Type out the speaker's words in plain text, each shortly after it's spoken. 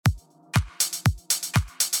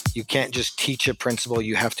You can't just teach a principle,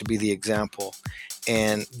 you have to be the example.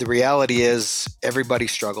 And the reality is everybody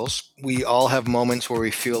struggles. We all have moments where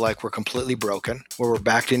we feel like we're completely broken, where we're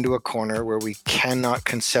backed into a corner, where we cannot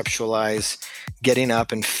conceptualize getting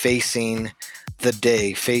up and facing the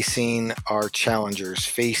day, facing our challengers,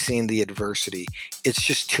 facing the adversity. It's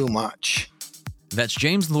just too much. That's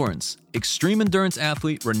James Lawrence, extreme endurance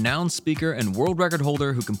athlete, renowned speaker, and world record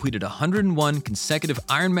holder who completed 101 consecutive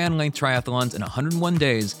Ironman-length triathlons in 101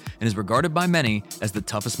 days and is regarded by many as the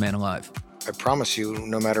toughest man alive. I promise you,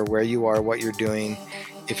 no matter where you are, what you're doing,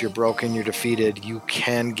 if you're broken, you're defeated, you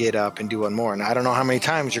can get up and do one more. And I don't know how many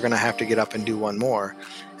times you're going to have to get up and do one more.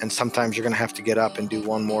 And sometimes you're going to have to get up and do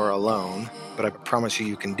one more alone. But I promise you,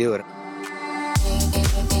 you can do it.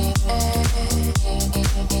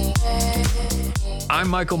 I'm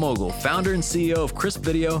Michael Mogul, founder and CEO of Crisp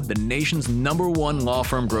Video, the nation's #1 law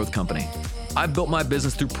firm growth company. I've built my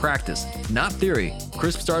business through practice, not theory.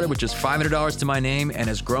 Crisp started with just $500 to my name and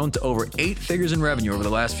has grown to over 8 figures in revenue over the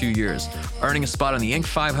last few years, earning a spot on the Inc.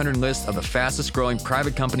 500 list of the fastest growing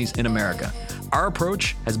private companies in America. Our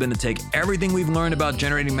approach has been to take everything we've learned about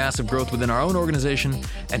generating massive growth within our own organization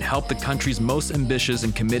and help the country's most ambitious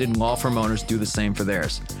and committed law firm owners do the same for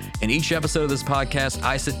theirs. In each episode of this podcast,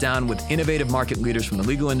 I sit down with innovative market leaders from the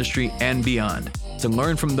legal industry and beyond to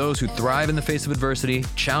learn from those who thrive in the face of adversity,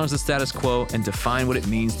 challenge the status quo, and define what it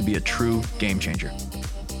means to be a true game changer.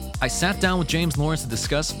 I sat down with James Lawrence to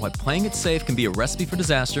discuss why playing it safe can be a recipe for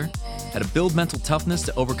disaster, how to build mental toughness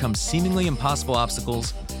to overcome seemingly impossible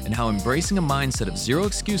obstacles, and how embracing a mindset of zero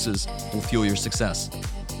excuses will fuel your success.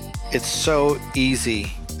 It's so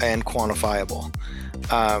easy and quantifiable.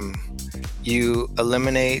 You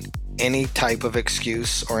eliminate any type of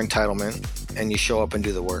excuse or entitlement, and you show up and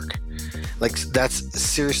do the work. Like, that's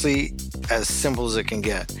seriously as simple as it can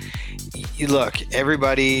get. Look,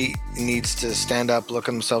 everybody needs to stand up, look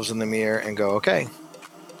at themselves in the mirror and go, okay,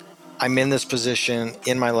 I'm in this position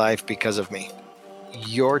in my life because of me.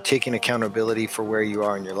 You're taking accountability for where you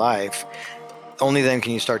are in your life. Only then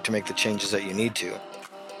can you start to make the changes that you need to.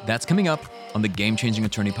 That's coming up on the Game Changing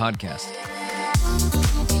Attorney podcast.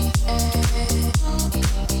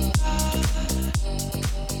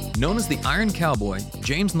 Known as the Iron Cowboy,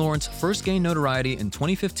 James Lawrence first gained notoriety in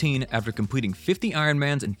 2015 after completing 50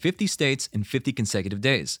 Ironmans in 50 states in 50 consecutive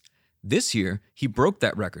days. This year, he broke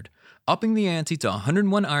that record, upping the ante to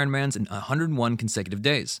 101 Ironmans in 101 consecutive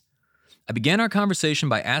days. I began our conversation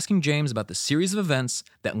by asking James about the series of events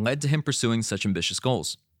that led to him pursuing such ambitious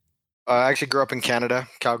goals. I actually grew up in Canada,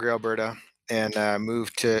 Calgary, Alberta, and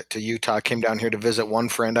moved to Utah. I came down here to visit one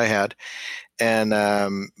friend I had. And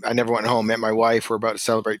I never went home, met my wife. We're about to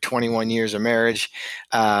celebrate 21 years of marriage.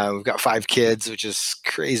 We've got 5 kids, which is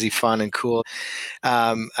crazy fun and cool.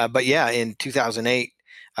 But yeah, in 2008,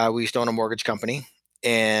 we used to own a mortgage company.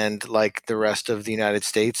 And like the rest of the United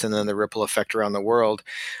States and then the ripple effect around the world,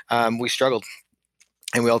 we struggled.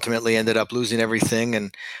 And we ultimately ended up losing everything.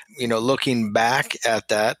 And, looking back at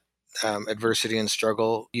that adversity and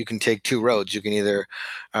struggle, you can take 2 roads. You can either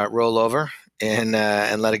roll over and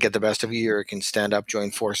let it get the best of you, or you can stand up,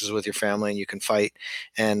 join forces with your family, and you can fight.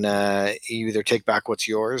 And you either take back what's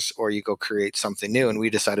yours, or you go create something new. And we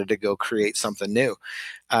decided to go create something new,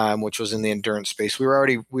 which was in the endurance space. We were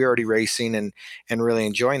already racing and really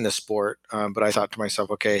enjoying the sport. But I thought to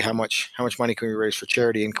myself, okay, how much money can we raise for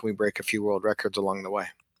charity, and can we break a few world records along the way?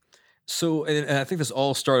 So, and I think this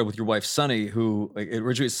all started with your wife, Sunny, who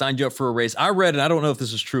originally signed you up for a race. I read, and I don't know if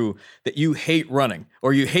this is true, that you hate running,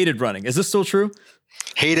 or you hated running. Is this still true?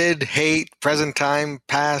 Hate, present time,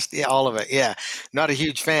 past, yeah, all of it. Yeah, not a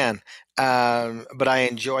huge fan. But I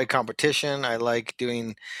enjoy competition. I like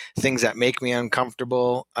doing things that make me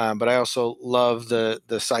uncomfortable. But I also love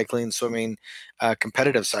the cycling, swimming,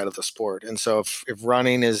 competitive side of the sport. And so if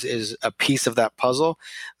running is a piece of that puzzle,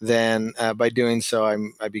 then by doing so,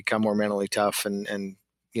 I become more mentally tough. And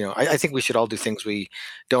I think we should all do things we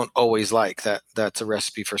don't always like. That's a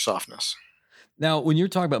recipe for softness. Now, when you're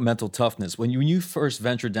talking about mental toughness, when you first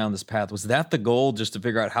ventured down this path, was that the goal, just to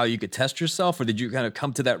figure out how you could test yourself, or did you kind of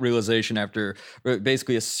come to that realization after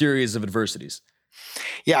basically a series of adversities?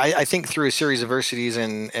 Yeah, I think through a series of adversities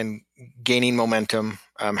and gaining momentum,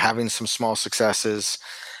 having some small successes,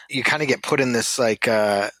 you kind of get put in this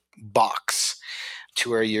box to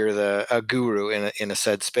where you're a guru in a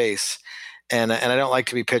said space, and I don't like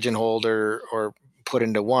to be pigeonholed or put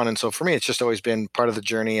into one. And so for me, it's just always been part of the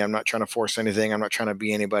journey. I'm not trying to force anything. I'm not trying to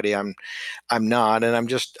be anybody. I'm not. And I'm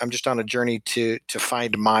just on a journey to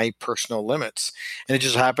find my personal limits. And it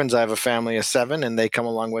just happens I have a family of 7 and they come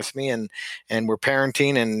along with me, and we're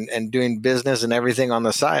parenting and doing business and everything on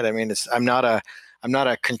the side. I mean, I'm not a I'm not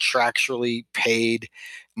a contractually paid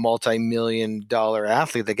multi-million dollar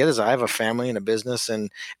athlete. The get is I have a family and a business and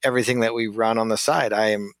everything that we run on the side.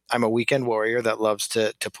 I'm a weekend warrior that loves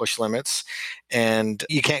to push limits, and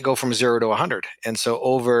you can't go from 0 to 100. And so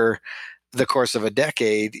over the course of a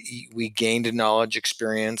decade, we gained knowledge,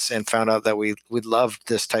 experience, and found out that we loved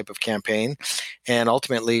this type of campaign. And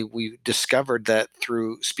ultimately, we discovered that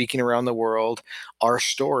through speaking around the world, our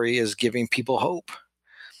story is giving people hope.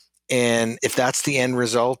 And if that's the end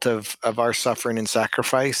result of our suffering and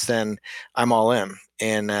sacrifice, then I'm all in.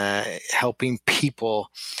 And helping people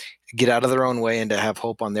get out of their own way and to have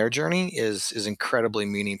hope on their journey is incredibly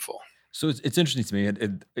meaningful. So it's interesting to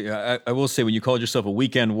me. I will say, when you called yourself a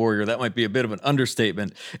weekend warrior, that might be a bit of an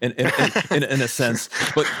understatement in a sense.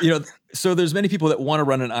 But so there's many people that want to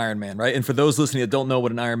run an Ironman, right? And for those listening that don't know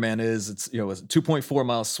what an Ironman is, it's it's a 2.4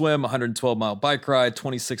 mile swim, 112 mile bike ride,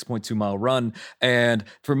 26.2 mile run. And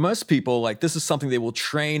for most people, like, this is something they will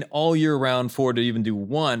train all year round for, to even do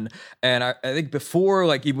one. And I think before,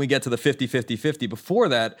 like, even we get to the 50, before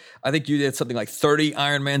that, I think you did something like 30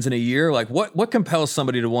 Ironmans in a year. Like, what compels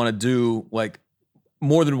somebody to want to do like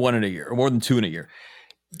more than one in a year or more than two in a year?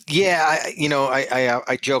 Yeah,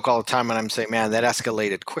 I joke all the time, and I'm saying, man, that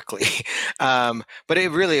escalated quickly. But it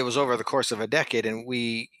was over the course of a decade, and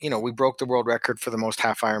we broke the world record for the most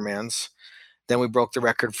half Ironmans. Then we broke the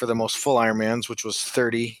record for the most full Ironmans, which was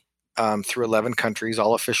 30 through 11 countries,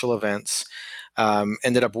 all official events.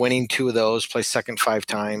 Ended up winning two of those, placed second 5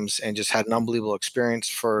 times, and just had an unbelievable experience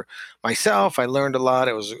for myself. I learned a lot.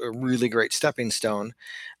 It was a really great stepping stone.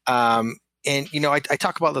 And I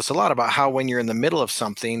talk about this a lot, about how when you're in the middle of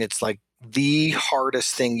something, it's like the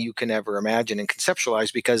hardest thing you can ever imagine and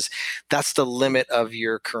conceptualize, because that's the limit of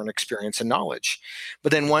your current experience and knowledge.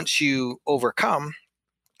 But then once you overcome,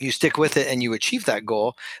 you stick with it and you achieve that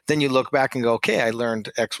goal, then you look back and go, okay, I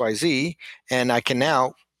learned XYZ, and I can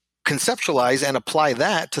now conceptualize and apply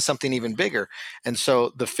that to something even bigger. And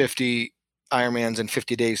so the 50 Ironmans in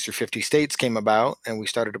 50 days through 50 states came about, and we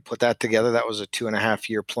started to put that together. That was a 2.5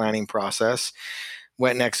 year planning process.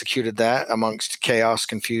 Went and executed that amongst chaos,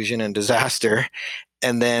 confusion, and disaster.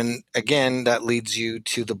 And then again, that leads you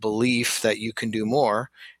to the belief that you can do more.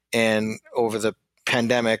 And over the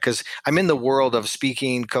pandemic, because I'm in the world of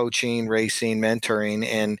speaking, coaching, racing, mentoring,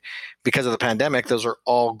 and because of the pandemic, those are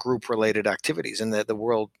all group related activities, and the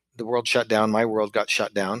world shut down. My world got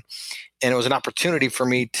shut down, and it was an opportunity for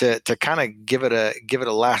me to kind of give it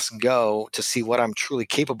a last go to see what I'm truly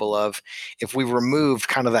capable of. If we removed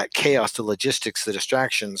kind of that chaos, the logistics, the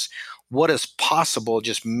distractions, what is possible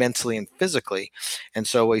just mentally and physically. And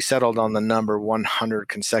so we settled on the number 100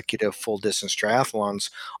 consecutive full distance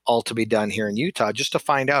triathlons, all to be done here in Utah, just to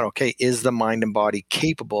find out, okay, is the mind and body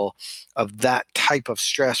capable of that type of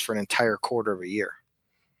stress for an entire quarter of a year?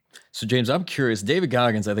 So, James, I'm curious. David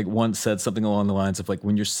Goggins, I think, once said something along the lines of, like,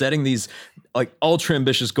 when you're setting these like ultra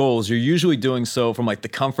ambitious goals, you're usually doing so from like the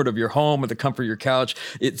comfort of your home or the comfort of your couch.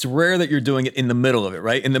 It's rare that you're doing it in the middle of it,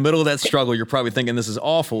 right? In the middle of that struggle, you're probably thinking, this is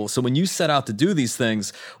awful. So when you set out to do these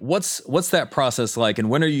things, what's that process like, and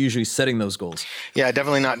when are you usually setting those goals? Yeah,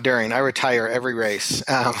 definitely not during. I retire every race,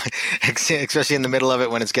 especially in the middle of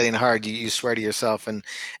it when it's getting hard. You swear to yourself and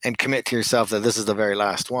commit to yourself that this is the very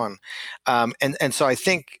last one. And so I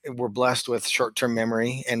think we're blessed with short-term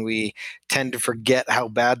memory, and we tend to forget how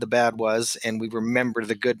bad the bad was, and we remember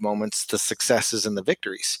the good moments, the successes, and the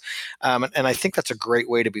victories. And I think that's a great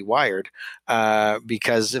way to be wired,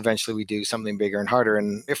 because eventually we do something bigger and harder.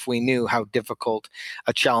 And if we knew how difficult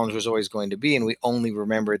a challenge was always going to be, and we only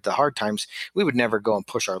remembered the hard times, we would never go and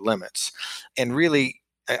push our limits. And really,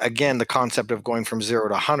 again, the concept of going from 0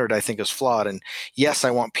 to 100, I think, is flawed. And yes,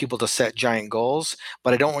 I want people to set giant goals,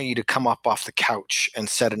 but I don't want you to come up off the couch and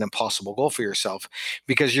set an impossible goal for yourself,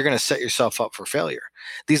 because you're going to set yourself up for failure.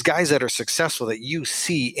 These guys that are successful, that you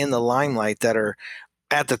see in the limelight, that are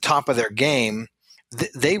at the top of their game,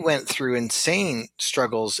 they went through insane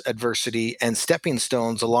struggles, adversity, and stepping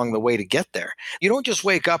stones along the way to get there. You don't just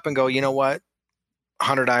wake up and go, you know what?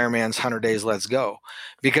 100 Ironmans, 100 days, let's go.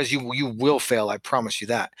 Because you will fail, I promise you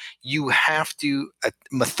that. You have to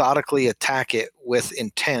methodically attack it with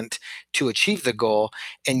intent to achieve the goal,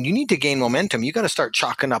 and you need to gain momentum. You got to start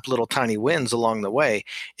chalking up little tiny wins along the way.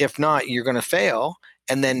 If not, you're going to fail,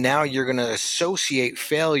 and then now you're going to associate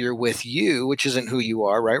failure with you, which isn't who you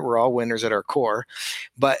are, right? We're all winners at our core.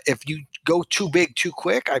 But if you go too big too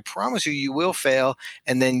quick, I promise you, you will fail.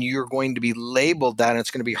 And then you're going to be labeled that, and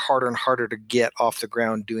it's going to be harder and harder to get off the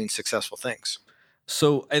ground doing successful things.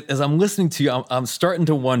 So as I'm listening to you, I'm starting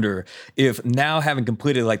to wonder if now having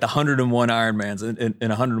completed like the 101 Ironmans in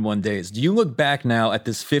 101 days, do you look back now at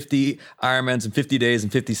this 50 Ironmans in 50 days in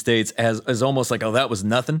 50 states as almost like, oh, that was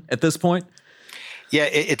nothing at this point? Yeah,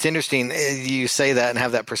 it's interesting you say that and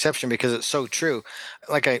have that perception because it's so true.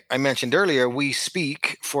 Like I mentioned earlier, we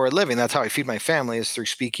speak for a living. That's how I feed my family is through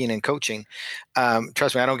speaking and coaching.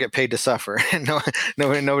 Trust me, I don't get paid to suffer.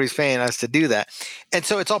 Nobody's paying us to do that. And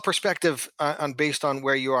so it's all perspective on based on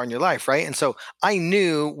where you are in your life, right? And so I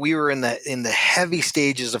knew we were in the heavy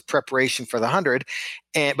stages of preparation for the 100,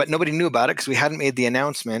 but nobody knew about it because we hadn't made the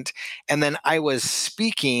announcement. And then I was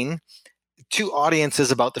speaking to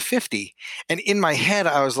audiences about the 50. And in my head,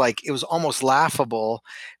 I was like, it was almost laughable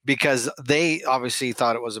because they obviously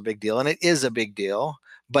thought it was a big deal. And it is a big deal,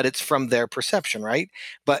 but it's from their perception, right?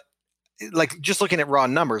 But like just looking at raw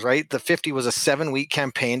numbers, right? The 50 was a 7-week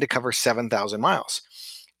campaign to cover 7,000 miles.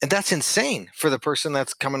 And that's insane for the person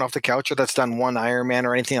that's coming off the couch or that's done one Ironman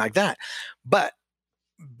or anything like that. But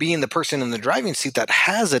being the person in the driving seat that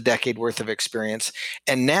has a decade worth of experience,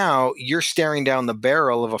 and now you're staring down the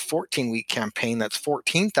barrel of a 14-week campaign that's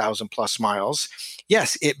 14,000 plus miles.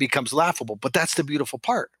 Yes, it becomes laughable, but that's the beautiful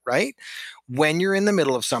part, right? When you're in the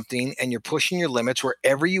middle of something and you're pushing your limits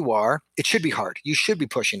wherever you are, it should be hard. You should be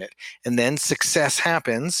pushing it. And then success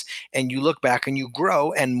happens and you look back and you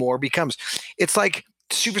grow and more becomes. It's like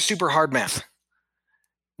super, super hard math.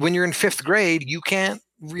 When you're in fifth grade, you can't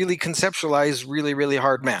really conceptualize really, really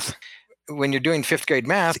hard math. When you're doing fifth grade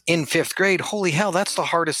math in fifth grade, holy hell, that's the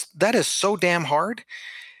hardest. That is so damn hard.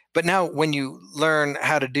 But now when you learn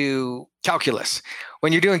how to do calculus,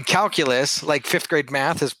 when you're doing calculus, like fifth grade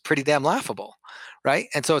math is pretty damn laughable, right?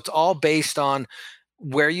 And so it's all based on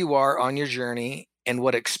where you are on your journey and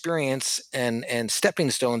what experience and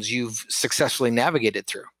stepping stones you've successfully navigated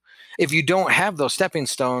through. If you don't have those stepping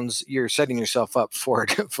stones, you're setting yourself up for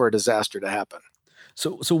for a disaster to happen.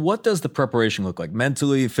 So what does the preparation look like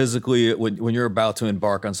mentally, physically, when you're about to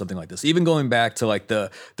embark on something like this? Even going back to like the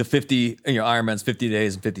 50, Ironman's 50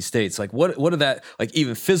 days and 50 states, like what did that, like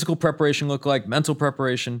even physical preparation look like, mental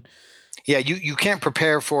preparation? Yeah, you can't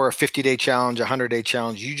prepare for a 50-day challenge, a 100-day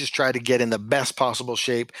challenge. You just try to get in the best possible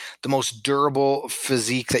shape, the most durable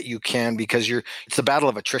physique that you can because it's the battle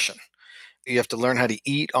of attrition. You have to learn how to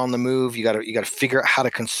eat on the move. You got to figure out how to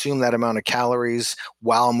consume that amount of calories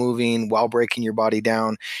while moving, while breaking your body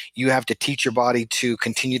down. You have to teach your body to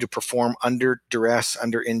continue to perform under duress,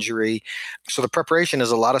 under injury. So the preparation is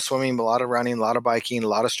a lot of swimming, a lot of running, a lot of biking, a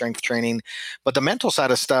lot of strength training. But the mental side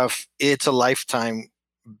of stuff, it's a lifetime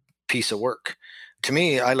piece of work. To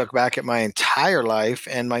me, I look back at my entire life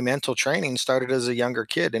and my mental training started as a younger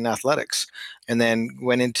kid in athletics and then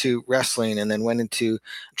went into wrestling and then went into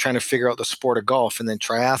trying to figure out the sport of golf and then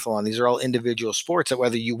triathlon. These are all individual sports that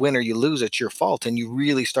whether you win or you lose, it's your fault. And you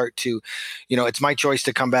really start to, it's my choice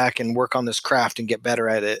to come back and work on this craft and get better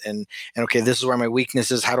at it. And okay, this is where my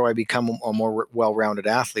weakness is. How do I become a more well-rounded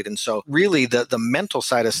athlete? And so really the mental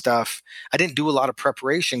side of stuff, I didn't do a lot of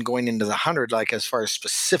preparation going into the 100, like as far as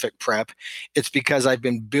specific prep. It's because I've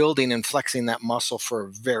been building and flexing that muscle for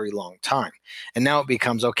a very long time. And now it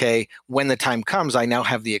becomes, okay, when the time comes, I now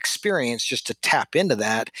have the experience just to tap into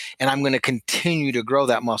that. And I'm going to continue to grow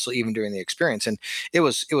that muscle even during the experience. And it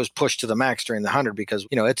was pushed to the max during the 100 because,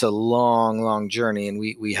 it's a long, long journey. And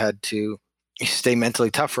we had to stay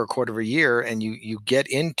mentally tough for a quarter of a year. And you get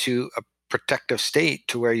into a protective state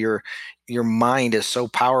to where your mind is so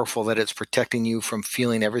powerful that it's protecting you from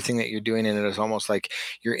feeling everything that you're doing, and it is almost like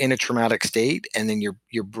you're in a traumatic state, and then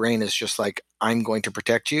your brain is just like, I'm going to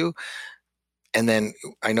protect you. And then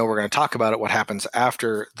I know we're going to talk about it, what happens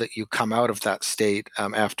after that you come out of that state,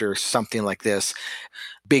 after something like this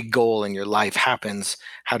big goal in your life happens.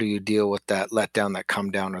 How do you deal with that letdown, that come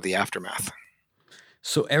down, or the aftermath?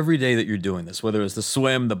 So every day that you're doing this, whether it's the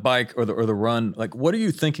swim, the bike, or the run, like what are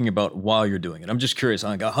you thinking about while you're doing it? I'm just curious. On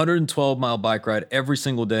like a 112-mile bike ride every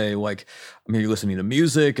single day, like, I mean, are you listening to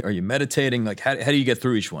music? Are you meditating? Like, how do you get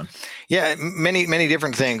through each one? Yeah, many, many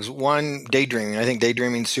different things. One, daydreaming. I think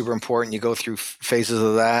daydreaming is super important. You go through phases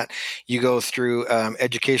of that. You go through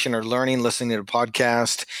education or learning, listening to a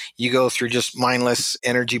podcast. You go through just mindless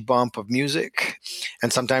energy bump of music.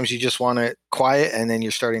 And sometimes you just want to quiet, and then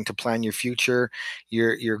you're starting to plan your future.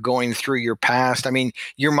 You're going through your past. I mean,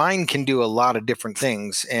 your mind can do a lot of different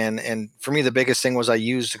things. And for me, the biggest thing was I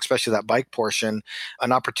used, especially that bike portion,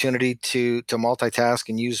 an opportunity to multitask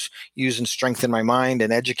and use and strengthen my mind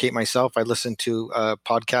and educate myself. I listened to a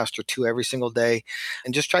podcast or two every single day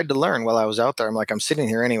and just tried to learn while I was out there. I'm like, I'm sitting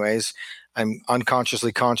here anyways. I'm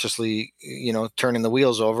unconsciously, consciously, turning the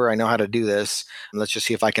wheels over. I know how to do this. And let's just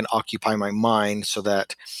see if I can occupy my mind so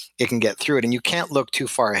that it can get through it. And you can't look too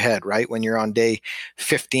far ahead, right? When you're on day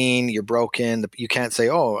 15, you're broken. You can't say,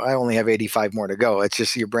 "Oh, I only have 85 more to go." It's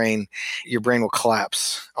just your brain will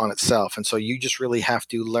collapse on itself. And so you just really have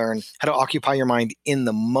to learn how to occupy your mind in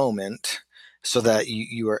the moment so that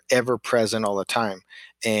you are ever present all the time.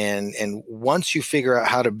 And once you figure out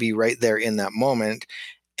how to be right there in that moment,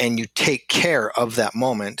 and you take care of that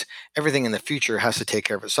moment, everything in the future has to take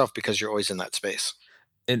care of itself because you're always in that space.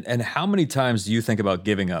 And how many times do you think about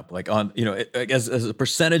giving up? Like on, as a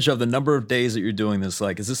percentage of the number of days that you're doing this,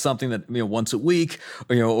 like, is this something that, once a week,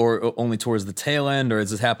 or only towards the tail end, or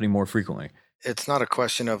is this happening more frequently? It's not a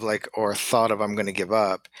question of like, or a thought of I'm going to give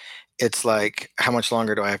up. It's like, how much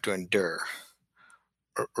longer do I have to endure?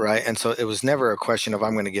 Right. And so it was never a question of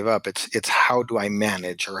I'm going to give up. It's how do I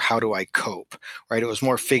manage or how do I cope? Right. It was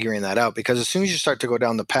more figuring that out, because as soon as you start to go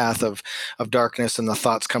down the path of darkness and the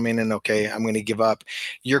thoughts come in and, okay, I'm going to give up,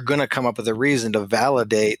 you're going to come up with a reason to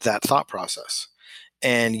validate that thought process.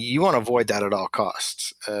 And you want to avoid that at all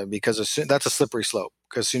costs, because that's a slippery slope.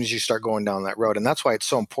 Because as soon as you start going down that road, and that's why it's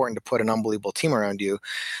so important to put an unbelievable team around you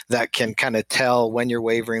that can kind of tell when you're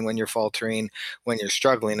wavering, when you're faltering, when you're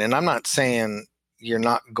struggling. And I'm not saying you're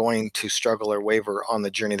not going to struggle or waver on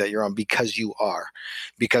the journey that you're on, because you are,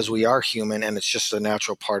 because we are human, and it's just a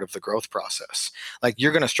natural part of the growth process. Like,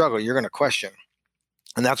 you're going to struggle, you're going to question,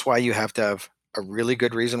 and that's why you have to have a really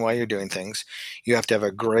good reason why you're doing things. You have to have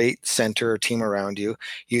a great center or team around you.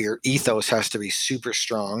 Your ethos has to be super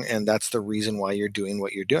strong, and that's the reason why you're doing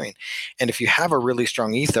what you're doing. And if you have a really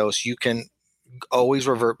strong ethos, you can always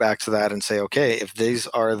revert back to that and say, okay, if these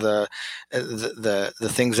are the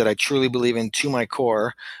things that I truly believe in to my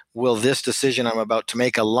core, will this decision I'm about to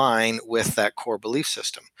make align with that core belief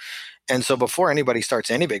system? And so before anybody starts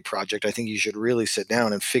any big project, I think you should really sit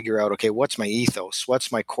down and figure out, okay, what's my ethos?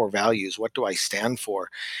 What's my core values? What do I stand for?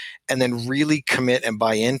 And then really commit and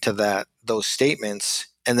buy into those statements.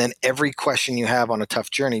 And then every question you have on a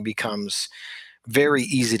tough journey becomes very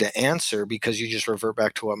easy to answer, because you just revert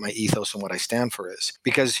back to what my ethos and what I stand for is.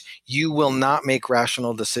 Because you will not make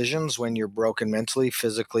rational decisions when you're broken mentally,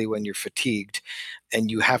 physically, when you're fatigued. And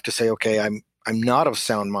you have to say, okay, I'm not of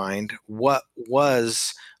sound mind. What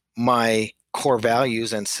was my core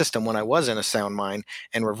values and system when I was in a sound mind,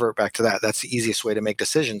 and revert back to that. That's the easiest way to make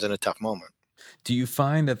decisions in a tough moment. Do you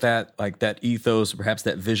find that like that ethos, perhaps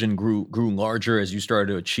that vision grew larger as you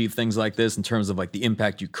started to achieve things like this in terms of like the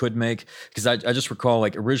impact you could make? Because I just recall,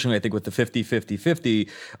 like, originally, I think with the 50-50-50,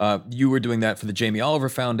 you were doing that for the Jamie Oliver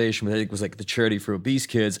Foundation, which I think was like the charity for obese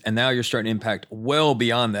kids. And now you're starting to impact well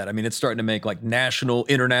beyond that. I mean, it's starting to make like national,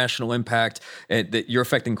 international impact, that you're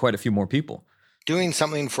affecting quite a few more people. Doing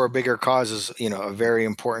something for a bigger cause is, a very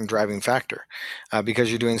important driving factor, because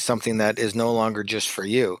you're doing something that is no longer just for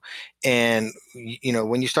you. And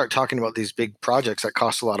when you start talking about these big projects that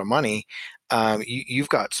cost a lot of money, you've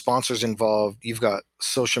got sponsors involved, you've got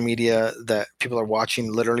social media that people are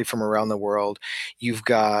watching literally from around the world, you've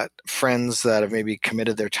got friends that have maybe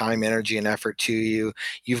committed their time, energy, and effort to you,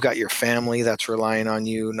 you've got your family that's relying on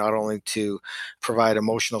you not only to provide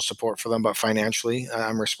emotional support for them, but financially.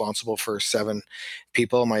 I'm responsible for 7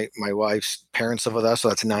 people. My wife's parents live with us, so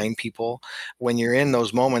that's 9 people. When you're in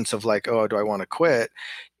those moments of like, oh, do I want to quit?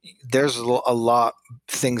 There's a lot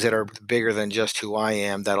things that are bigger than just who I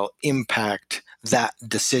am that'll impact that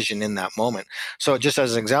decision in that moment. So just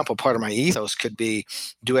as an example, part of my ethos could be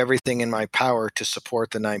do everything in my power to support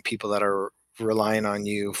the 9 people that are relying on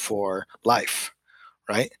you for life,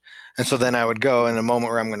 right? And so then I would go in a moment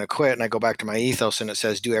where I'm going to quit, and I go back to my ethos, and it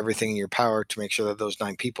says, do everything in your power to make sure that those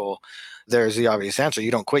 9 people, there's the obvious answer. You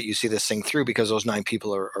don't quit. You see this thing through, because those 9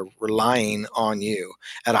 people are relying on you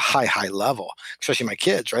at a high, high level, especially my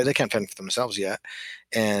kids, right? They can't fend for themselves yet.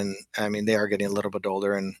 And I mean, they are getting a little bit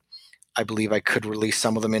older, and I believe I could release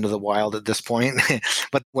some of them into the wild at this point.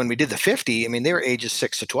 But when we did the 50, I mean, they were ages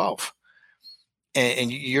 6 to 12,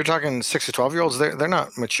 and you're talking 6 to 12 year olds. They're not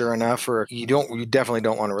mature enough, or you definitely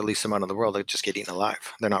don't want to release them out of the world. They just get eaten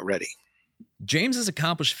alive. They're not ready. James has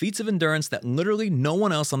accomplished feats of endurance that literally no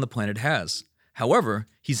one else on the planet has. However,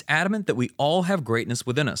 he's adamant that we all have greatness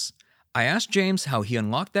within us. I asked James how he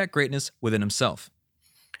unlocked that greatness within himself.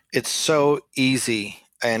 It's so easy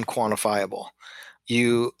and quantifiable.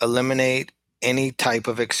 You eliminate any type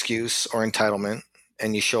of excuse or entitlement,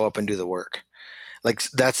 and you show up and do the work. Like,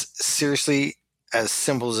 that's seriously as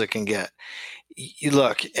simple as it can get. You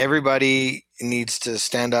look, everybody needs to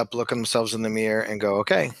stand up, look at themselves in the mirror, and go,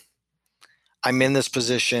 okay, I'm in this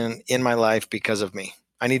position in my life because of me.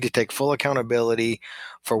 I need to take full accountability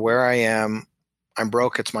for where I am I'm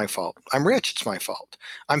broke, it's my fault. I'm rich, it's my fault.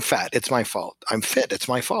 I'm fat, it's my fault. I'm fit, it's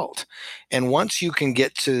my fault. And once you can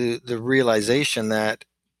get to the realization that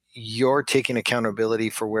you're taking accountability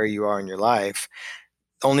for where you are in your life,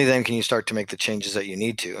 only then can you start to make the changes that you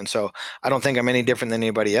need to. And so I don't think I'm any different than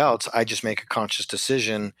anybody else. I just make a conscious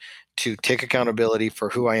decision to take accountability for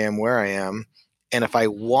who I am, where I am. And if I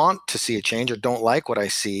want to see a change or don't like what I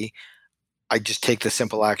see, I just take the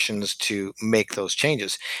simple actions to make those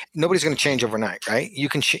changes. Nobody's going to change overnight, right? You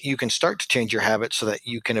can start to change your habits so that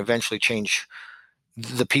you can eventually change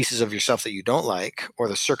the pieces of yourself that you don't like or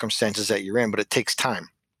the circumstances that you're in, but it takes time.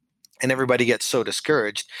 And everybody gets so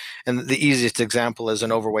discouraged. And the easiest example is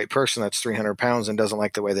an overweight person that's 300 pounds and doesn't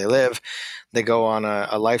like the way they live. They go on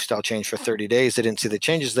a lifestyle change for 30 days. They didn't see the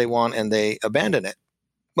changes they want and they abandon it.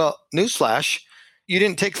 Well, newsflash, you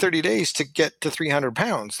didn't take 30 days to get to 300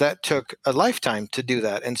 pounds. That took a lifetime to do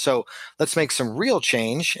that. And so let's make some real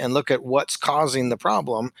change and look at what's causing the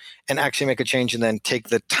problem and actually make a change and then take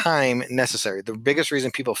the time necessary. The biggest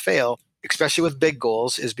reason people fail, especially with big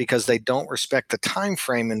goals, is because they don't respect the time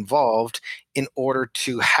frame involved in order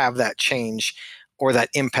to have that change or that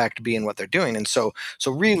impact be in what they're doing. And so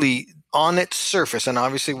really on its surface, and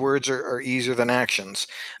obviously words are easier than actions,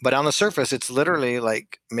 but on the surface, it's literally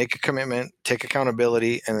like make a commitment, take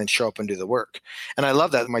accountability, and then show up and do the work. And I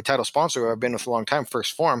love that. My title sponsor, who I've been with a long time,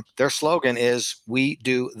 First Form, their slogan is "We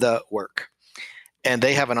do the work." And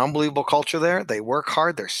they have an unbelievable culture there. They work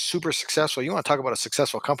hard. They're super successful. You want to talk about a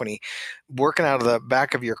successful company working out of the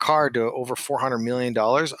back of your car to over $400 million.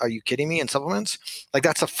 Are you kidding me? In supplements? Like,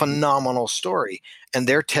 that's a phenomenal story. And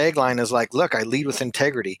their tagline is like, look, I lead with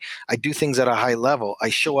integrity. I do things at a high level.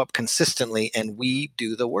 I show up consistently and we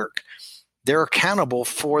do the work. They're accountable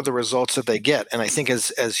for the results that they get. And I think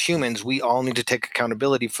as humans, we all need to take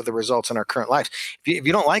accountability for the results in our current lives. If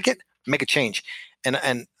you don't like it, make a change.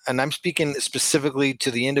 And I'm speaking specifically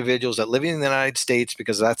to the individuals that live in the United States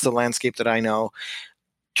because that's the landscape that I know.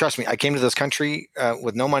 Trust me, I came to this country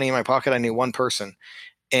with no money in my pocket. I knew one person,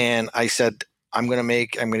 and I said, I'm going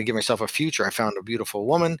to give myself a future. I found a beautiful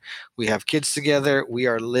woman. We have kids together. We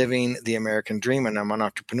are living the American dream, and I'm an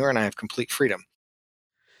entrepreneur, and I have complete freedom.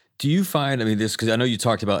 Do you find, I mean, this, because I know you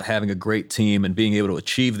talked about having a great team and being able to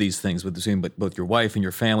achieve these things with the team, but both your wife and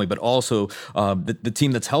your family, but also the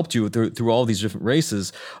team that's helped you through all these different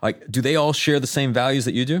races. Like, do they all share the same values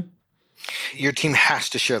that you do? Your team has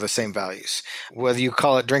to share the same values. Whether you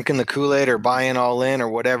call it drinking the Kool-Aid or buying all in or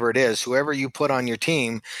whatever it is, whoever you put on your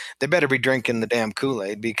team, they better be drinking the damn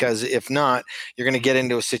Kool-Aid, because if not, you're going to get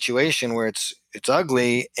into a situation where it's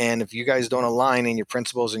ugly. And if you guys don't align in your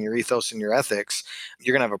principles and your ethos and your ethics,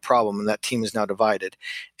 you're going to have a problem. And that team is now divided.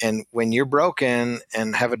 And when you're broken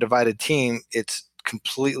and have a divided team, it's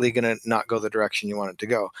completely going to not go the direction you want it to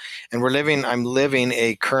go. And I'm living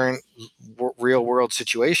a current real world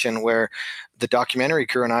situation where the documentary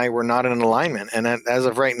crew and I were not in alignment. And as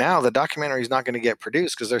of right now, the documentary is not going to get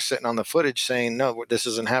produced because they're sitting on the footage saying, no, this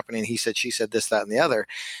isn't happening. He said, she said, this, that, and the other.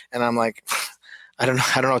 And I'm like, I don't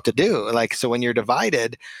know what to do. Like, so when you're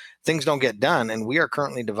divided, things don't get done. And we are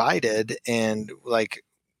currently divided, and like,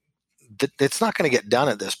 it's not going to get done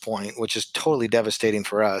at this point, which is totally devastating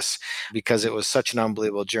for us because it was such an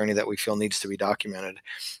unbelievable journey that we feel needs to be documented.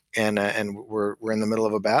 And we're in the middle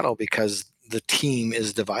of a battle because the team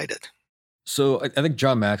is divided. So I think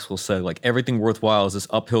John Maxwell said, like, everything worthwhile is this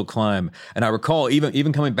uphill climb. And I recall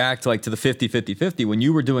even coming back to the 50-50-50, when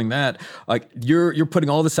you were doing that, like you're putting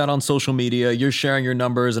all this out on social media, you're sharing your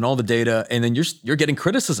numbers and all the data, and then you're getting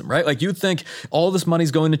criticism, right? Like, you'd think all this money's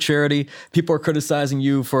going to charity. People are criticizing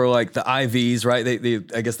you for like the IVs, right? They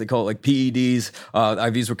I guess they call it like PEDs.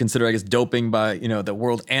 IVs were considered, I guess, doping by, the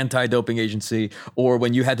World Anti-Doping Agency, or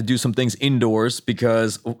when you had to do some things indoors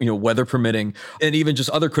because, weather permitting, and even just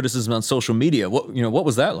other criticism on social media. What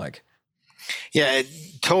was that like? Yeah,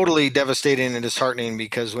 totally devastating and disheartening,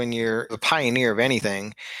 because when you're the pioneer of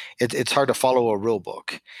anything, it's hard to follow a rule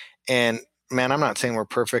book. And man, I'm not saying we're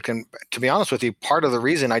perfect. And to be honest with you, part of the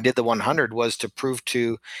reason I did the 100 was to prove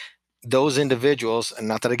to those individuals, and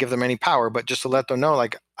not that I give them any power, but just to let them know,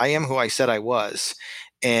 like, I am who I said I was,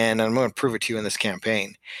 and I'm going to prove it to you in this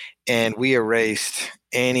campaign. And we erased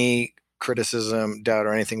any criticism, doubt,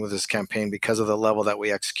 or anything with this campaign because of the level that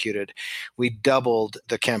we executed. We doubled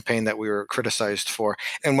the campaign that we were criticized for.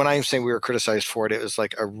 And when I say we were criticized for it, it was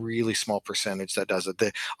like a really small percentage that does it.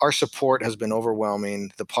 Our support has been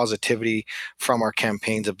overwhelming. The positivity from our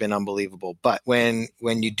campaigns have been unbelievable. But when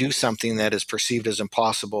you do something that is perceived as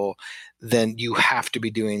impossible, then you have to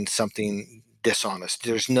be doing something dishonest.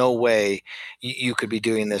 There's no way you could be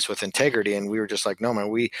doing this with integrity. And we were just like, no,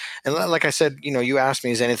 man, and like I said, you asked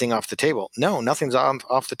me, is anything off the table? No, nothing's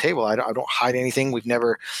off the table. I don't hide anything. We've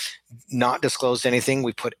never not disclosed anything.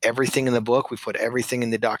 We put everything in the book. We put everything in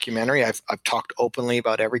the documentary. I've talked openly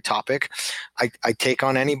about every topic. I take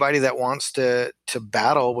on anybody that wants to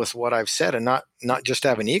battle with what I've said, and not just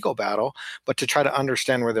have an ego battle, but to try to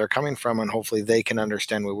understand where they're coming from, and hopefully they can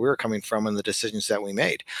understand where we're coming from and the decisions that we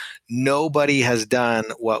made. Nobody has done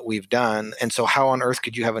what we've done, and so how on earth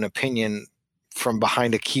could you have an opinion from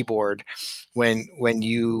behind a keyboard when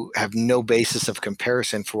you have no basis of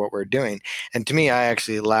comparison for what we're doing? And to me, I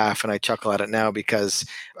actually laugh and I chuckle at it now, because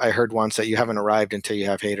I heard once that you haven't arrived until you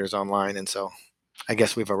have haters online, and so I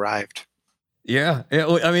guess we've arrived. Yeah, yeah.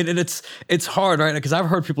 Well, I mean, and it's hard, right? Because I've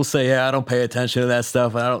heard people say, "Yeah, I don't pay attention to that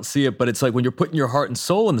stuff, and I don't see it." But it's like when you're putting your heart and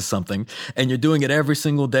soul into something, and you're doing it every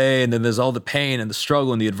single day, and then there's all the pain and the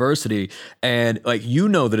struggle and the adversity, and like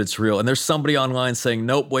that it's real. And there's somebody online saying,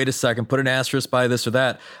 "Nope, wait a second, put an asterisk by this or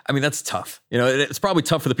that." I mean, that's tough. It's probably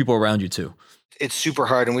tough for the people around you too. It's super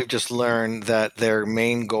hard, and we've just learned that their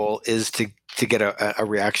main goal is to get a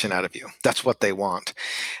reaction out of you. That's what they want.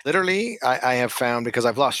 Literally, I have found, because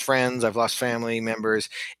I've lost friends, I've lost family members,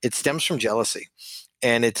 it stems from jealousy.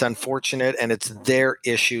 And it's unfortunate, and it's their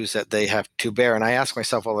issues that they have to bear. And I ask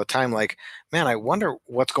myself all the time, like, man, I wonder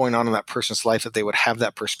what's going on in that person's life that they would have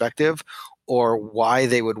that perspective, or why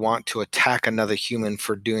they would want to attack another human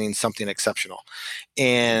for doing something exceptional.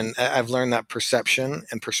 And I've learned that perception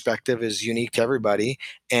and perspective is unique to everybody.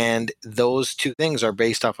 And those two things are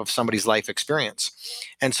based off of somebody's life experience.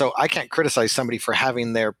 And so I can't criticize somebody for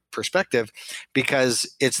having their perspective,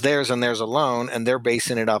 because it's theirs and theirs alone, and they're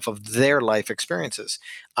basing it off of their life experiences.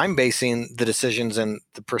 I'm basing the decisions and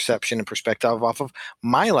the perception and perspective off of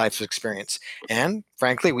my life experience. And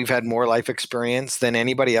frankly, we've had more life experience than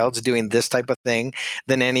anybody else doing this type of thing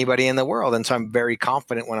than anybody in the world. And so I'm very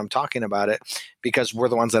confident when I'm talking about it, because we're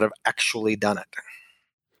the ones that have actually done it.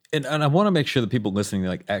 And I want to make sure that people listening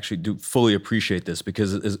like actually do fully appreciate this,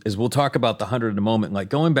 because as we'll talk about the 100 in a moment, like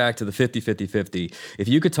going back to the 50-50-50, if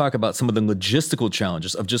you could talk about some of the logistical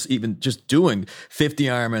challenges of just doing 50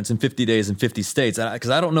 Ironmans in 50 days in 50 states, because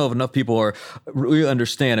I don't know if enough people are really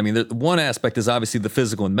understand. I mean, one aspect is obviously the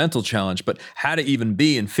physical and mental challenge, but how to even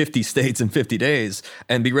be in 50 states in 50 days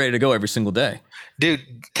and be ready to go every single day. Dude,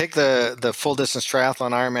 take the full distance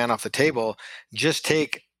triathlon Ironman off the table. Just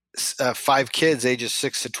take 5 kids ages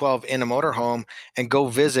 6 to 12 in a motorhome and go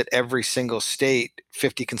visit every single state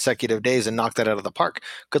 50 consecutive days and knock that out of the park.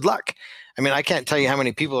 Good luck. I mean, I can't tell you how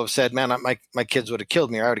many people have said, man, my kids would have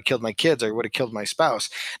killed me, or I would have killed my kids, or I would have killed my spouse.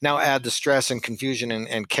 Now add the stress and confusion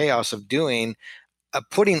and chaos of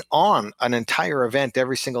putting on an entire event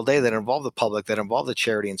every single day that involved the public, that involved the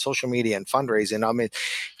charity and social media and fundraising.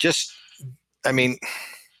 I mean,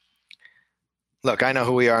 look, I know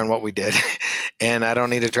who we are and what we did, and I don't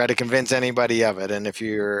need to try to convince anybody of it. And if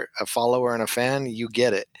you're a follower and a fan, you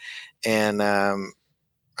get it. And I'm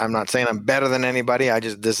not saying I'm better than anybody.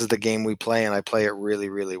 This is the game we play, and I play it really,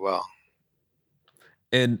 really well.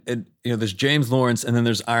 And there's James Lawrence, and then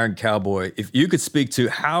there's Iron Cowboy. If you could speak to,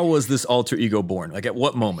 how was this alter ego born? Like, at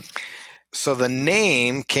what moment? So the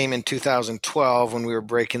name came in 2012 when we were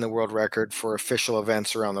breaking the world record for official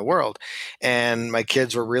events around the world. And my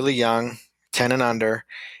kids were really young, 10 and under.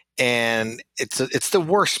 And it's the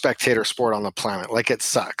worst spectator sport on the planet. Like, it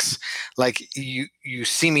sucks. Like, you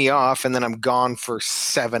see me off, and then I'm gone for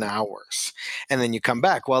 7 hours, and then you come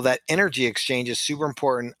back. Well, that energy exchange is super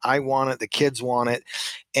important. I want it. The kids want it.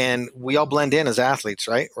 And we all blend in as athletes,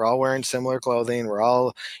 right? We're all wearing similar clothing. We're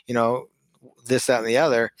all, this, that, and the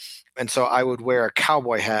other. And so I would wear a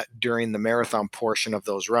cowboy hat during the marathon portion of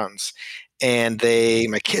those runs. And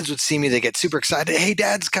my kids would see me, they get super excited. Hey,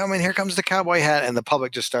 Dad's coming. Here comes the cowboy hat. And the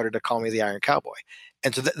public just started to call me the Iron Cowboy.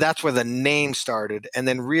 And so that's where the name started. And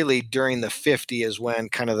then really during the 50 is when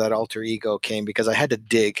kind of that alter ego came, because I had to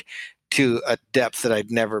dig to a depth that I'd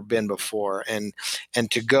never been before. And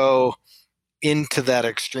to go into that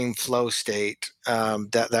extreme flow state,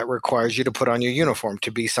 that requires you to put on your uniform,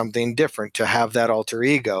 to be something different, to have that alter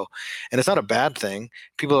ego. And it's not a bad thing.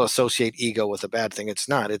 People associate ego with a bad thing. It's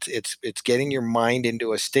not. It's getting your mind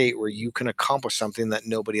into a state where you can accomplish something that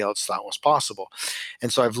nobody else thought was possible.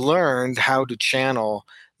 And so I've learned how to channel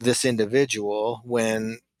this individual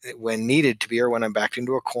when needed to be, or when I'm backed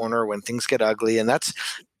into a corner, when things get ugly. And that's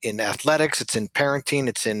in athletics, it's in parenting,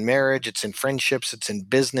 it's in marriage, it's in friendships, it's in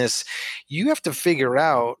business. You have to figure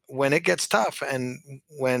out when it gets tough, and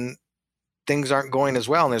when things aren't going as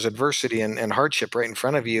well and there's adversity and hardship right in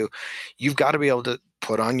front of you, you've got to be able to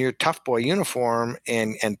put on your tough boy uniform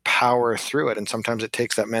and power through it. And sometimes it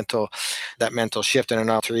takes that mental shift, and an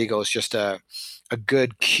alter ego is just a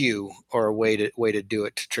good cue or a way to do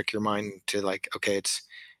it, to trick your mind to like, okay,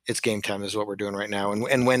 it's game time. This is what we're doing right now.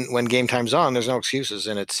 And when game time's on, there's no excuses,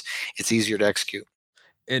 and it's easier to execute.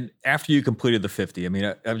 And after you completed the 50, I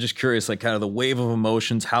mean, I'm just curious, like kind of the wave of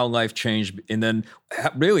emotions, how life changed, and then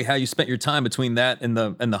really how you spent your time between that and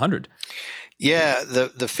the 100. Yeah,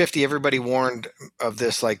 the 50, everybody warned of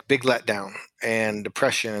this like big letdown and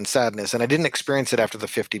depression and sadness. And I didn't experience it after the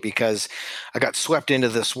 50 because I got swept into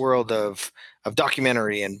this world of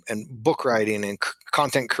documentary and book writing and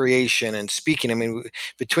content creation and speaking. I mean,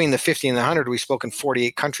 between the 50 and the 100, we spoke in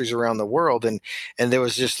 48 countries around the world. And there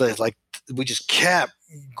was just like, we just kept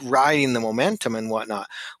riding the momentum and whatnot.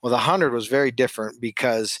 Well, the 100 was very different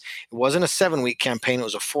because it wasn't a 7-week campaign. It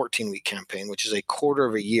was a 14-week campaign, which is a quarter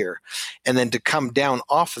of a year. And then to come down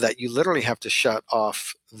off of that, you literally have to shut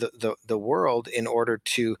off the world in order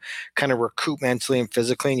to kind of recoup mentally and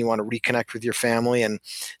physically, and you want to reconnect with your family. And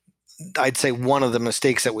I'd say one of the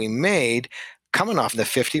mistakes that we made coming off the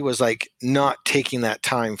 50 was like not taking that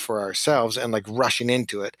time for ourselves and like rushing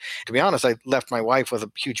into it. To be honest, I left my wife with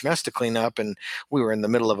a huge mess to clean up, and we were in the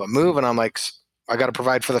middle of a move, and I'm like, I got to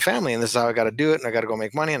provide for the family, and this is how I got to do it, and I got to go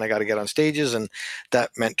make money, and I got to get on stages, and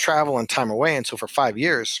that meant travel and time away. And so for 5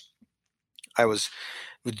 years, I was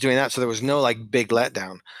doing that. So there was no like big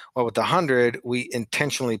letdown. Well, with the 100, we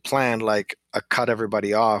intentionally planned like a cut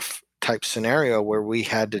everybody off type scenario where we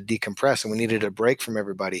had to decompress and we needed a break from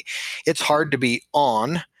everybody. It's hard to be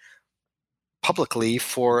on publicly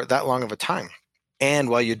for that long of a time. And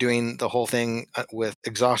while you're doing the whole thing with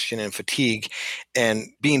exhaustion and fatigue and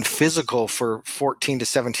being physical for 14 to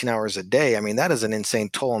 17 hours a day, I mean, that is an insane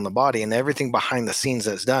toll on the body and everything behind the scenes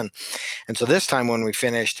that's done. And so this time when we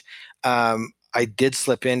finished, I did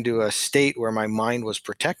slip into a state where my mind was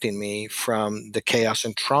protecting me from the chaos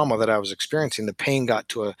and trauma that I was experiencing. The pain got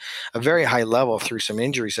to a very high level through some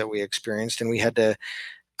injuries that we experienced, and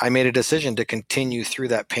I made a decision to continue through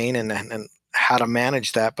that pain and how to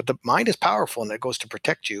manage that. But the mind is powerful and it goes to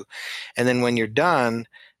protect you. And then when you're done,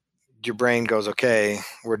 your brain goes, okay,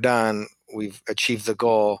 we're done. We've achieved the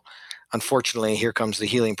goal. Unfortunately, here comes the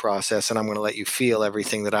healing process, and I'm going to let you feel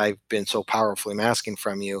everything that I've been so powerfully masking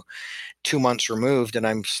from you. 2 months removed, and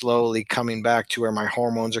I'm slowly coming back to where my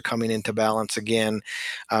hormones are coming into balance again.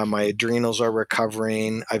 My adrenals are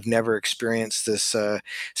recovering. I've never experienced this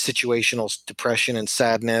situational depression and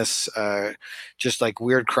sadness, just like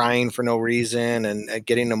weird crying for no reason and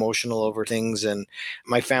getting emotional over things. And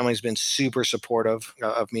my family's been super supportive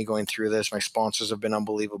of me going through this. My sponsors have been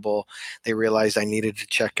unbelievable. They realized I needed to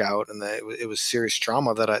check out, and that it was serious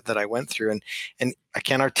trauma that I went through. And I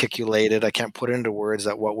can't articulate it. I can't put it into words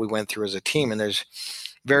that what we went through as a team. And there's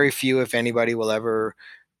very few, if anybody, will ever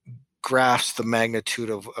grasp the magnitude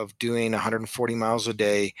of doing 140 miles a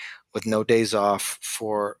day with no days off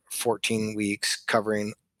for 14 weeks,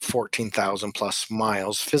 covering 14,000 plus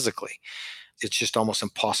miles physically. It's just almost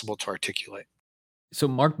impossible to articulate. So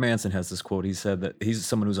Mark Manson has this quote. He said that he's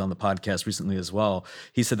someone who's on the podcast recently as well.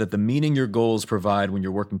 He said that the meaning your goals provide when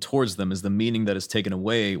you're working towards them is the meaning that is taken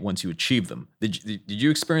away once you achieve them. Did you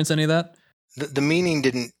experience any of that? The meaning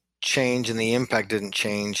didn't change and the impact didn't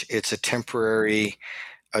change. It's a temporary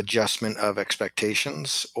adjustment of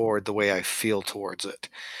expectations or the way I feel towards it,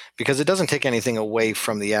 because it doesn't take anything away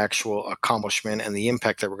from the actual accomplishment and the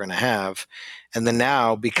impact that we're going to have. And then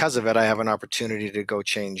now, because of it, I have an opportunity to go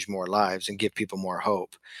change more lives and give people more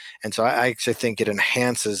hope. And so I actually think it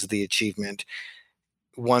enhances the achievement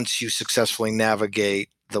once you successfully navigate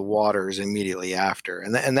the waters immediately after.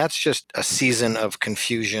 And that's just a season of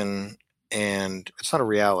confusion, and it's not a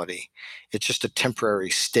reality. It's just a temporary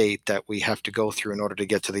state that we have to go through in order to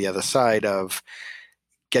get to the other side of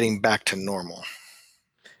getting back to normal.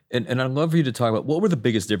 And I'd love for you to talk about what were the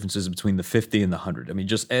biggest differences between the 50 and the 100. I mean,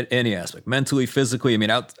 just any aspect, mentally, physically. I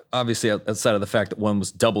mean, obviously outside of the fact that one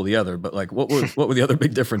was double the other, but like what were the other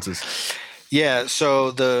big differences? Yeah,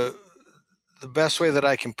 so the best way that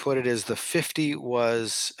I can put it is the 50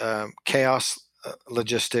 was chaos,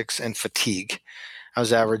 logistics, and fatigue. I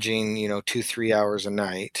was averaging, 2-3 hours a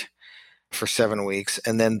night for 7 weeks.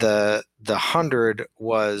 And then the 100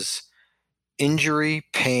 was injury,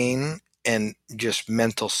 pain, and just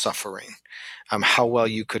mental suffering. How well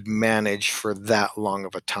you could manage for that long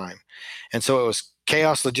of a time. And so it was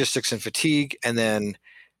chaos, logistics, and fatigue, and then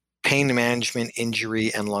pain management,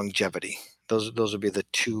 injury, and longevity. Those would be the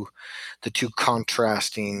two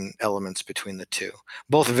contrasting elements between the two.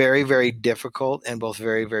 Both very, very difficult, and both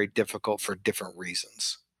very, very difficult for different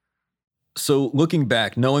reasons. So looking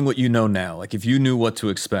back, knowing what you know now, like if you knew what to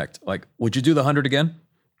expect, like would you do the 100 again?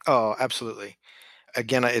 Oh, absolutely.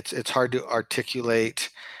 Again, it's hard to articulate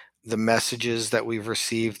the messages that we've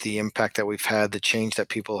received, the impact that we've had, the change that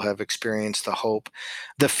people have experienced, the hope,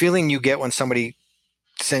 the feeling you get when somebody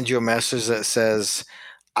sends you a message that says,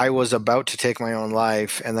 I was about to take my own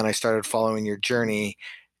life, and then I started following your journey,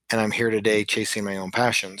 and I'm here today chasing my own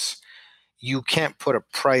passions. You can't put a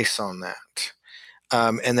price on that.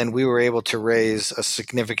 And then we were able to raise a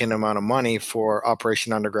significant amount of money for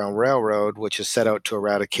Operation Underground Railroad, which is set out to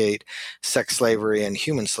eradicate sex slavery and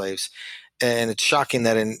human slaves. And it's shocking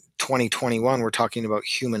that in 2021, we're talking about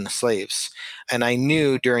human slaves. And I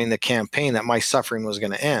knew during the campaign that my suffering was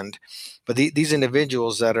going to end. But these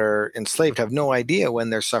individuals that are enslaved have no idea when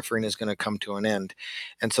their suffering is going to come to an end.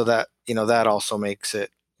 And so that, that also makes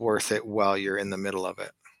it worth it while you're in the middle of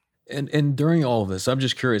it. And during all of this, I'm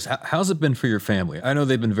just curious, how's it been for your family? I know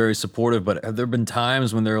they've been very supportive, but have there been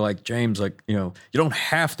times when they're like, James, like, you don't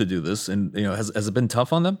have to do this, and has it been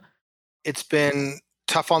tough on them? It's been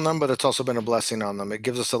tough on them, but it's also been a blessing on them. It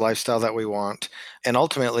gives us a lifestyle that we want. And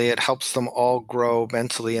ultimately, it helps them all grow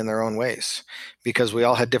mentally in their own ways because we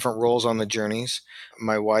all had different roles on the journeys.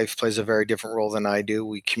 My wife plays a very different role than I do.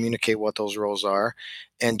 We communicate what those roles are.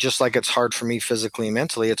 And just like it's hard for me physically and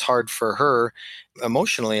mentally, it's hard for her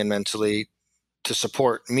emotionally and mentally to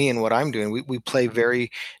support me and what I'm doing. We play very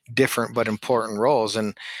different but important roles.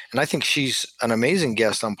 And I think she's an amazing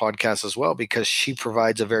guest on podcasts as well because she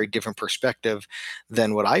provides a very different perspective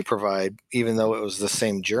than what I provide, even though it was the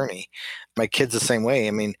same journey. My kids the same way.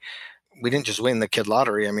 I mean, we didn't just win the kid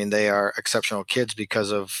lottery. I mean, they are exceptional kids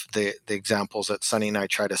because of the examples that Sunny and I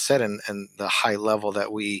try to set and the high level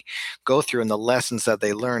that we go through and the lessons that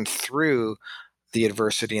they learn through the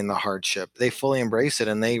adversity and the hardship. They fully embrace it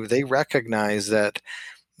and they recognize that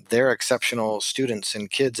they're exceptional students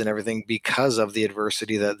and kids and everything because of the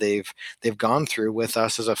adversity that they've gone through with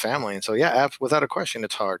us as a family. And so, yeah, without a question,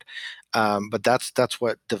 it's hard, but that's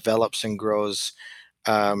what develops and grows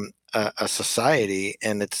a society,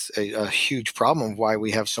 and it's a huge problem of why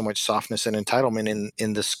we have so much softness and entitlement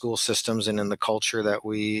in the school systems and in the culture that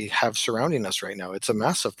we have surrounding us right now. It's a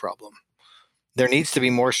massive problem. There needs to be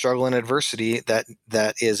more struggle and adversity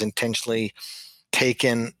that is intentionally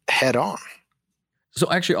taken head on. So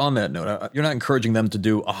actually, on that note, you're not encouraging them to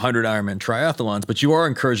do 100 Ironman triathlons, but you are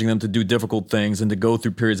encouraging them to do difficult things and to go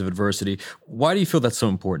through periods of adversity. Why do you feel that's so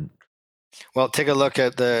important? Well, take a look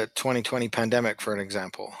at the 2020 pandemic for an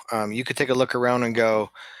example. You could take a look around and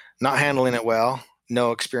go, not handling it well,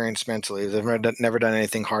 no experience mentally. They've never done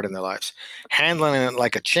anything hard in their lives. Handling it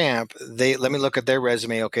like a champ, let me look at their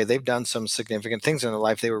resume. Okay, they've done some significant things in their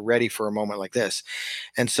life. They were ready for a moment like this.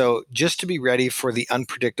 And so just to be ready for the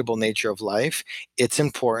unpredictable nature of life, it's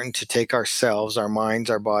important to take ourselves, our minds,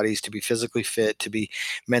 our bodies, to be physically fit, to be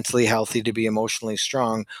mentally healthy, to be emotionally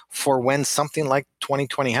strong for when something like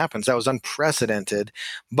 2020 happens. That was unprecedented.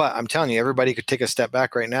 But I'm telling you, everybody could take a step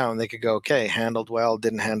back right now and they could go, okay, handled well,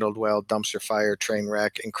 didn't handled well, dumpster fire, train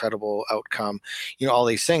wreck, incredible outcome, all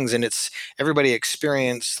these things. And it's everybody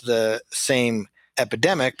experienced the same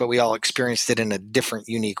epidemic, but we all experienced it in a different,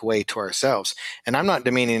 unique way to ourselves. And I'm not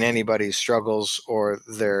demeaning anybody's struggles or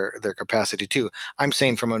their capacity to. I'm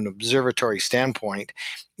saying from an observatory standpoint,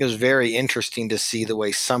 it was very interesting to see the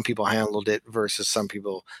way some people handled it versus some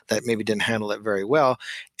people that maybe didn't handle it very well.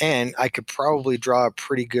 And I could probably draw a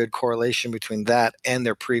pretty good correlation between that and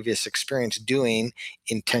their previous experience doing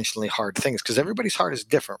intentionally hard things because everybody's heart is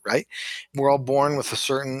different, right? We're all born with a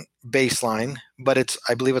certain baseline, but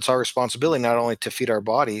I believe it's our responsibility not only to feed our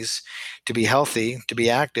bodies, to be healthy, to be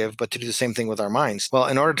active, but to do the same thing with our minds. Well,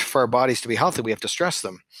 in order for our bodies to be healthy, we have to stress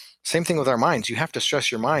them. Same thing with our minds. You have to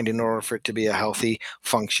stress your mind in order for it to be a healthy,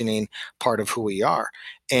 functioning part of who we are.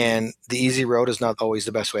 And the easy road is not always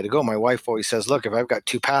the best way to go. My wife always says, look, if I've got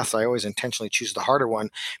two paths, I always intentionally choose the harder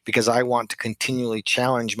one because I want to continually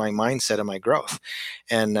challenge my mindset and my growth.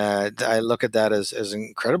 And I look at that as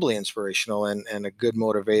incredibly inspirational and a good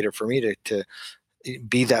motivator for me to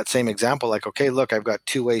be that same example. Like, okay, look, I've got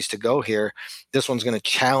two ways to go here. This one's going to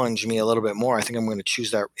challenge me a little bit more. I think I'm going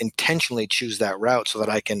to intentionally choose that route so that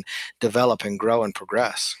I can develop and grow and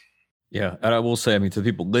progress. Yeah, and I will say, I mean, to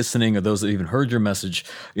the people listening or those that even heard your message,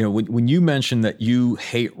 when you mentioned that you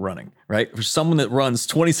hate running, right? For someone that runs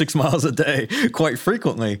 26 miles a day quite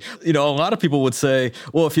frequently, a lot of people would say,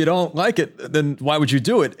 well, if you don't like it, then why would you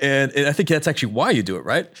do it? And I think that's actually why you do it,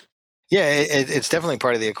 right? Yeah, it's definitely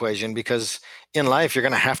part of the equation because in life you're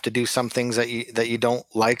going to have to do some things that you don't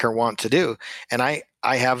like or want to do. And I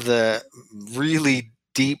have the really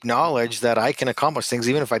deep knowledge that I can accomplish things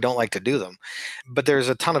even if I don't like to do them. But there's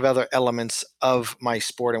a ton of other elements of my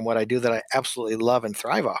sport and what I do that I absolutely love and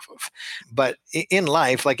thrive off of. But in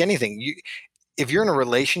life, like anything, if you're in a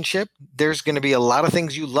relationship, there's going to be a lot of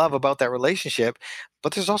things you love about that relationship,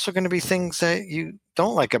 but there's also going to be things that you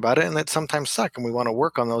don't like about it and that sometimes suck, and we want to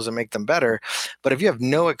work on those and make them better. But if you have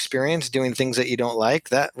no experience doing things that you don't like,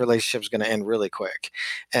 that relationship is going to end really quick.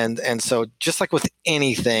 And so just like with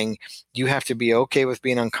anything, you have to be okay with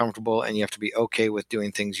being uncomfortable, and you have to be okay with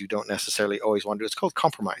doing things you don't necessarily always want to do. It's called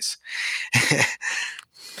compromise.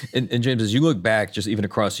 And James, as you look back, just even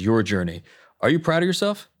across your journey, are you proud of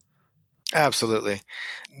yourself? Absolutely.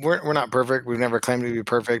 We're not perfect. We've never claimed to be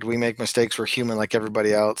perfect. We make mistakes. We're human like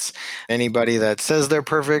everybody else. Anybody that says they're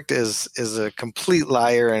perfect is a complete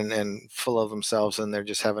liar and full of themselves, and they're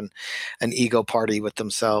just having an ego party with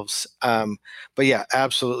themselves. But yeah,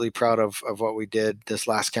 absolutely proud of what we did. This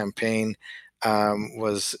last campaign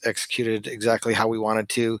was executed exactly how we wanted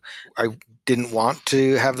to. I didn't want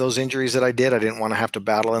to have those injuries that I did. I didn't want to have to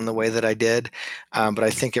battle in the way that I did. But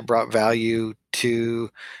I think it brought value to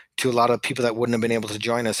a lot of people that wouldn't have been able to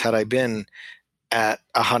join us had I been at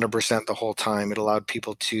 100% the whole time. It allowed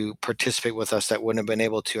people to participate with us that wouldn't have been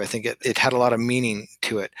able to. I think it had a lot of meaning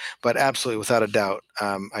to it. But absolutely, without a doubt,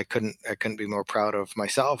 I couldn't be more proud of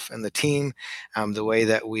myself and the team. The way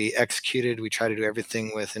that we executed, we try to do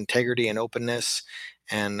everything with integrity and openness,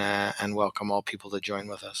 and welcome all people to join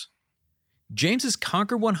with us. James's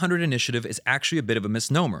Conquer 100 initiative is actually a bit of a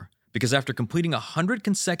misnomer because after completing 100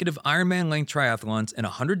 consecutive Ironman length triathlons in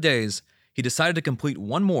 100 days, he decided to complete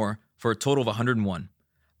one more for a total of 101.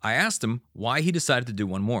 I asked him why he decided to do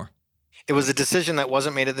one more. It was a decision that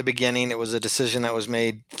wasn't made at the beginning. It was a decision that was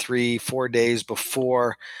made 3-4 days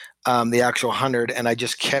before the actual 100. And I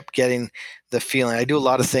just kept getting the feeling. I do a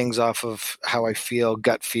lot of things off of how I feel,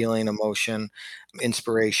 gut feeling, emotion,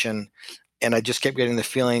 inspiration. And I just kept getting the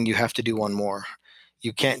feeling you have to do one more.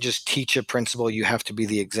 You can't just teach a principle, you have to be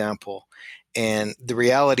the example. And the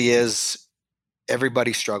reality is,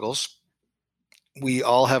 everybody struggles. We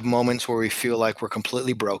all have moments where we feel like we're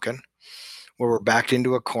completely broken, where we're backed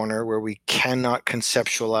into a corner, where we cannot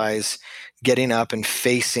conceptualize getting up and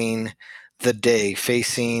facing the day,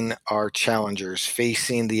 facing our challengers,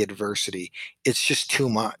 facing the adversity. It's just too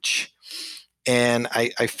much. And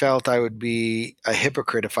I felt I would be a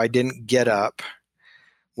hypocrite if I didn't get up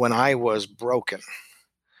when I was broken,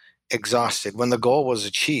 exhausted, when the goal was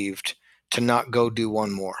achieved, to not go do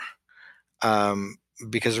one more. Um,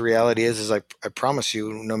 because the reality is I promise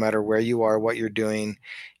you, no matter where you are, what you're doing,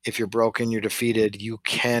 if you're broken, you're defeated, you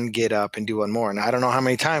can get up and do one more. And I don't know how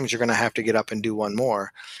many times you're going to have to get up and do one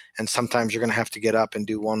more. And sometimes you're going to have to get up and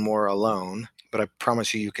do one more alone. But I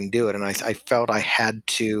promise you, you can do it. And I felt I had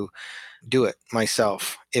to do it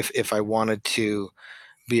myself if I wanted to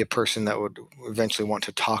be a person that would eventually want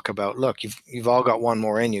to talk about, look, you've all got one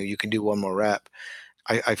more in you. You can do one more rep.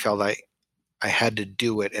 I felt I had to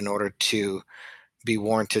do it in order to be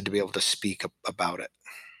warranted to be able to speak about it.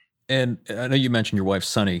 And I know you mentioned your wife,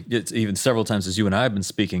 Sunny, it's even several times as you and I have been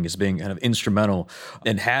speaking as being kind of instrumental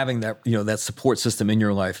in having that, that support system in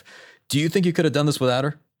your life. Do you think you could have done this without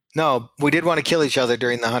her? No, we did want to kill each other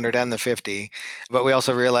during the 100 and the 50, but we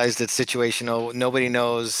also realized it's situational. Nobody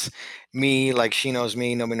knows me like she knows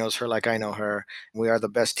me. Nobody knows her like I know her. We are the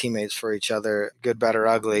best teammates for each other, good, bad, or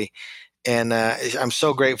ugly. And I'm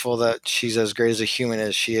so grateful that she's as great as a human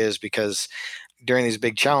as she is, because during these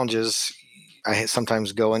big challenges, I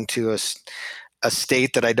sometimes go into a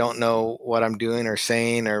state that I don't know what I'm doing or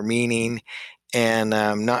saying or meaning, and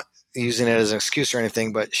not using it as an excuse or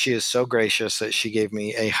anything, but she is so gracious that she gave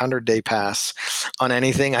me a 100-day pass on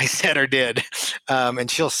anything I said or did. And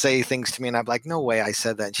she'll say things to me and I'm like, no way I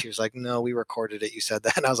said that. And she was like, no, we recorded it. You said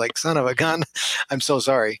that. And I was like, son of a gun. I'm so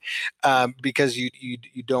sorry. Because you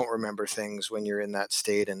don't remember things when you're in that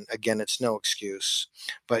state. And again, it's no excuse,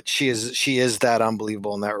 but she is that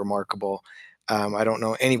unbelievable and that remarkable. I don't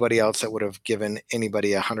know anybody else that would have given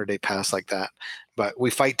anybody a 100-day pass like that. But we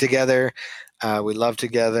fight together, we love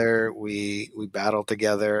together, we battle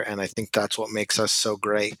together, and I think that's what makes us so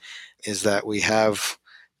great. Is that we have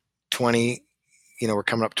 20, we're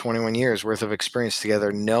coming up 21 years worth of experience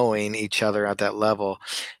together, knowing each other at that level,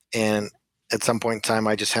 and at some point in time,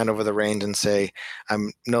 I just hand over the reins and say,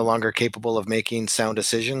 I'm no longer capable of making sound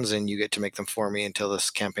decisions, and you get to make them for me until this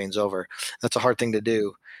campaign's over. That's a hard thing to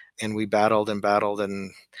do. And we battled and battled,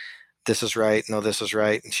 and this is right. No, this is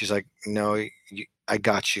right. And she's like, no, I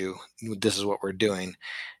got you. This is what we're doing.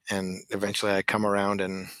 And eventually I come around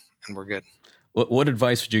and we're good. What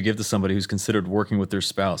advice would you give to somebody who's considered working with their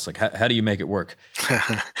spouse? Like, how do you make it work?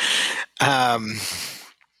 um,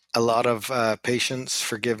 A lot of patience,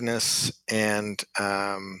 forgiveness, and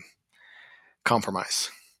compromise.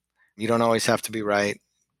 You don't always have to be right.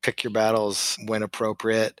 Pick your battles when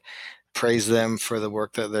appropriate. Praise them for the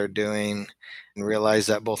work that they're doing, and realize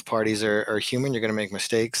that both parties are human. You're going to make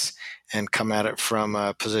mistakes, and come at it from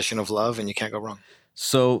a position of love, and you can't go wrong.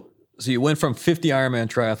 So you went from 50 Ironman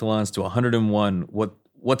triathlons to 101.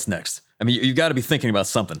 What's next? I mean, you got to be thinking about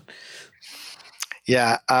something.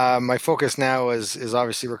 Yeah, my focus now is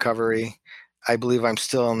obviously recovery. I believe I'm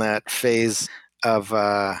still in that phase of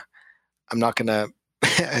I'm not going to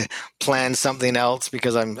plan something else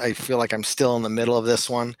because I feel like I'm still in the middle of this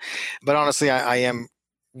one. But honestly, I am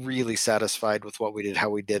really satisfied with what we did, how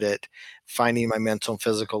we did it, finding my mental and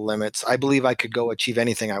physical limits. I believe I could go achieve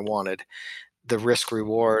anything I wanted. The risk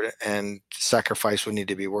reward and sacrifice would need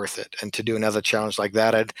to be worth it. And to do another challenge like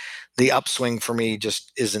that, the upswing for me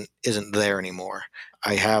just isn't there anymore.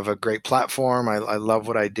 I have a great platform. I love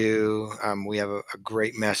what I do. We have a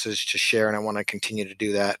great message to share, and I want to continue to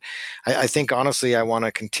do that. I think honestly, I want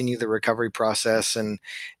to continue the recovery process and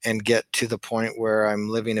get to the point where I'm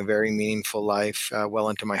living a very meaningful life well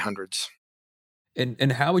into my hundreds.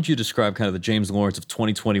 And how would you describe kind of the James Lawrence of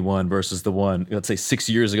 2021 versus the one, let's say 6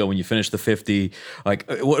 years ago when you finished the 50? Like,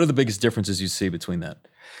 what are the biggest differences you see between that?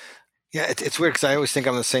 Yeah, it's weird because I always think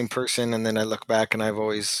I'm the same person, and then I look back and I've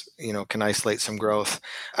always, can isolate some growth.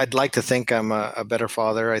 I'd like to think I'm a better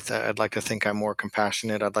father. I'd like to think I'm more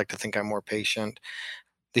compassionate. I'd like to think I'm more patient.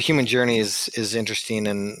 The human journey is interesting,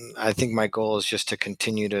 and I think my goal is just to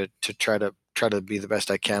continue to try to be the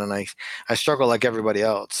best I can. And I struggle like everybody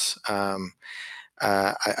else.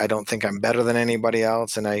 I don't think I'm better than anybody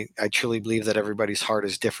else, and I truly believe that everybody's heart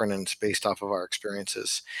is different and it's based off of our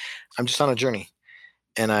experiences. I'm just on a journey.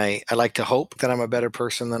 And I like to hope that I'm a better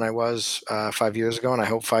person than I was 5 years ago. And I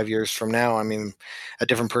hope 5 years from now, I'm a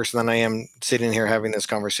different person than I am sitting here having this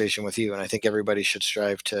conversation with you. And I think everybody should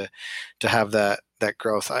strive to have that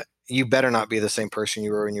growth. You better not be the same person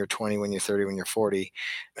you were when you're 20, when you're 30, when you're 40.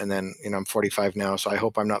 And then, I'm 45 now. So I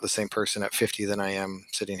hope I'm not the same person at 50 than I am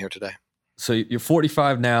sitting here today. So you're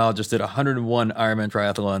 45 now, just did 101 Ironman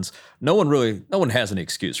triathlons. No one has any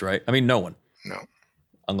excuse, right? I mean, no one. No.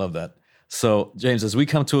 I love that. So, James, as we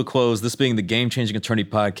come to a close, this being the Game Changing Attorney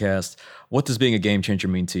podcast, what does being a game changer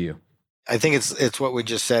mean to you? I think it's what we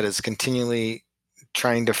just said. It's continually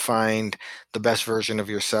trying to find the best version of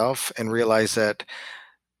yourself and realize that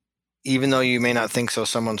even though you may not think so,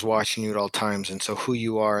 someone's watching you at all times. And so who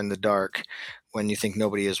you are in the dark when you think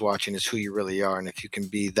nobody is watching is who you really are. And if you can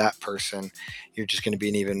be that person, you're just going to be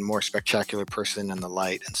an even more spectacular person in the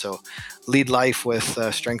light. And so lead life with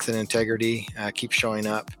strength and integrity, keep showing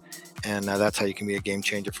up. And that's how you can be a game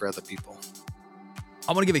changer for other people.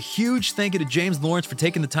 I want to give a huge thank you to James Lawrence for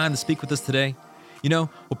taking the time to speak with us today.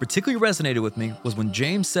 What particularly resonated with me was when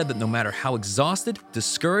James said that no matter how exhausted,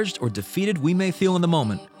 discouraged, or defeated we may feel in the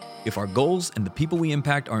moment, if our goals and the people we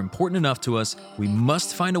impact are important enough to us, we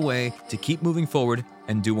must find a way to keep moving forward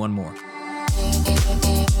and do one more.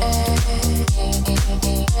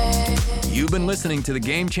 You've been listening to the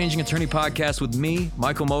Game Changing Attorney podcast with me,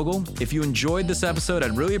 Michael Mogul. If you enjoyed this episode,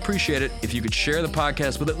 I'd really appreciate it if you could share the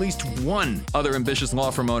podcast with at least one other ambitious law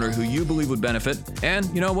firm owner who you believe would benefit. And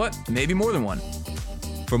you know what? Maybe more than one.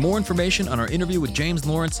 For more information on our interview with James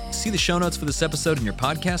Lawrence, see the show notes for this episode in your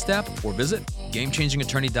podcast app or visit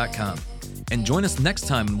GameChangingAttorney.com. And join us next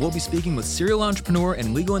time when we'll be speaking with serial entrepreneur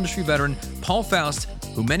and legal industry veteran Paul Faust,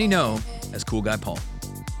 who many know as Cool Guy Paul.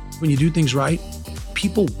 When you do things right,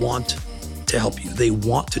 people want to help you. They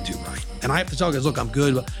want to do right. And I have to tell guys, look, I'm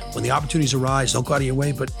good. When the opportunities arise, don't go out of your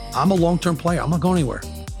way, but I'm a long-term player. I'm not going anywhere.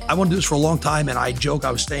 I want to do this for a long time. And I joke,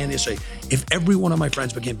 I was staying there, say, if every one of my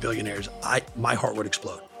friends became billionaires, my heart would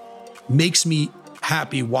explode. Makes me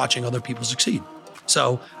happy watching other people succeed.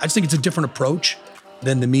 So I just think it's a different approach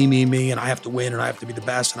than the me, and I have to win, and I have to be the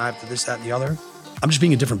best, and I have to this, that, and the other. I'm just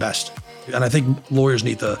being a different best. And I think lawyers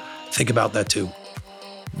need to think about that too.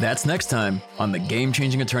 That's next time on the Game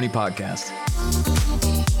Changing Attorney podcast.